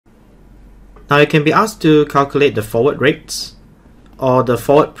Now you can be asked to calculate the forward rates or the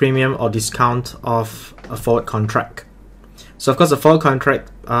forward premium or discount of a forward contract. So of course, a forward contract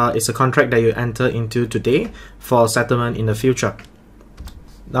is a contract that you enter into today for settlement in the future.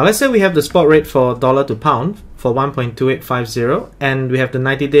 Now let's say we have the spot rate for dollar to pound for 1.2850 and we have the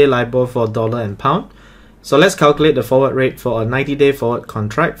 90-day LIBOR for dollar and pound. So let's calculate the forward rate for a 90-day forward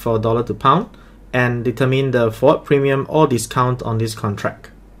contract for dollar to pound and determine the forward premium or discount on this contract.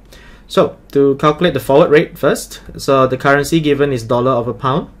 So to calculate the forward rate first, so the currency given is dollar over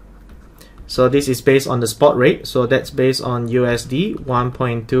pound. So this is based on the spot rate, so that's based on USD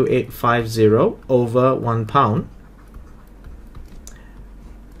 1.2850 over 1 pound.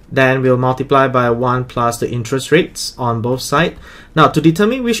 Then we'll multiply by 1 plus the interest rates on both sides. Now to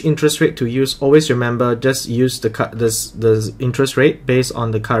determine which interest rate to use, always remember just use the interest rate based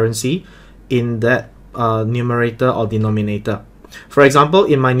on the currency in that numerator or denominator. For example,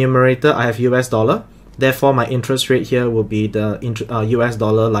 in my numerator I have US dollar, therefore my interest rate here will be the US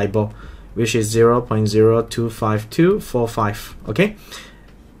dollar LIBOR, which is 0.025245. Okay,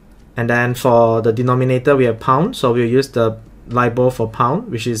 and then for the denominator we have pound, so we'll use the LIBOR for pound,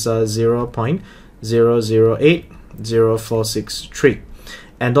 which is 0.00804663,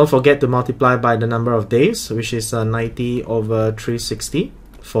 and don't forget to multiply by the number of days, which is 90 over 360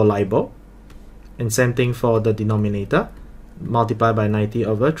 for LIBOR, and same thing for the denominator, multiply by 90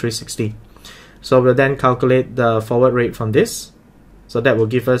 over 360. So we'll then calculate the forward rate from this, so that will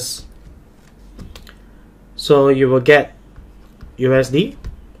give us, so you will get USD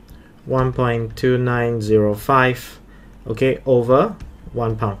 1.2905, okay, over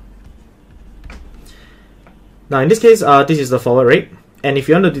 1 pound. Now in this case, this is the forward rate, and if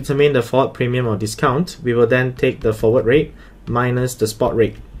you want to determine the forward premium or discount, we will then take the forward rate minus the spot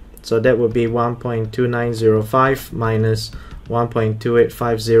rate. So that would be 1.2905 minus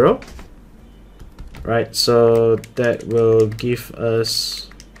 1.2850, right? So that will give us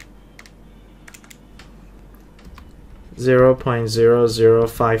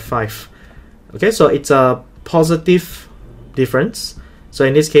 0.0055. Okay, so it's a positive difference. So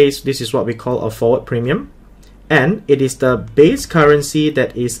in this case, this is what we call a forward premium, and it is the base currency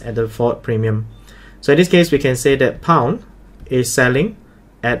that is at the forward premium. So in this case, we can say that pound is selling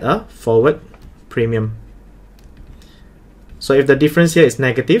at a forward premium. So if the difference here is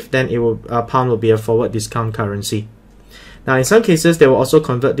negative, then it will pound will be a forward discount currency. Now in some cases, they will also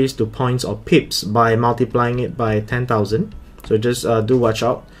convert this to points or pips by multiplying it by 10,000. So just do watch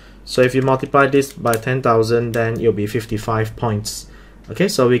out. So if you multiply this by 10,000, then it'll be 55 points. Okay,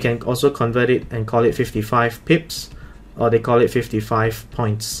 so we can also convert it and call it 55 pips, or they call it 55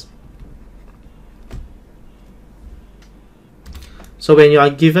 points. So when you are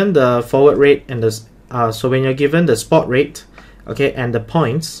given the forward rate and the when you're given the spot rate, okay, and the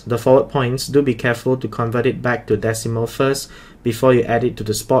points, the forward points, do be careful to convert it back to decimal first before you add it to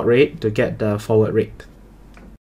the spot rate to get the forward rate.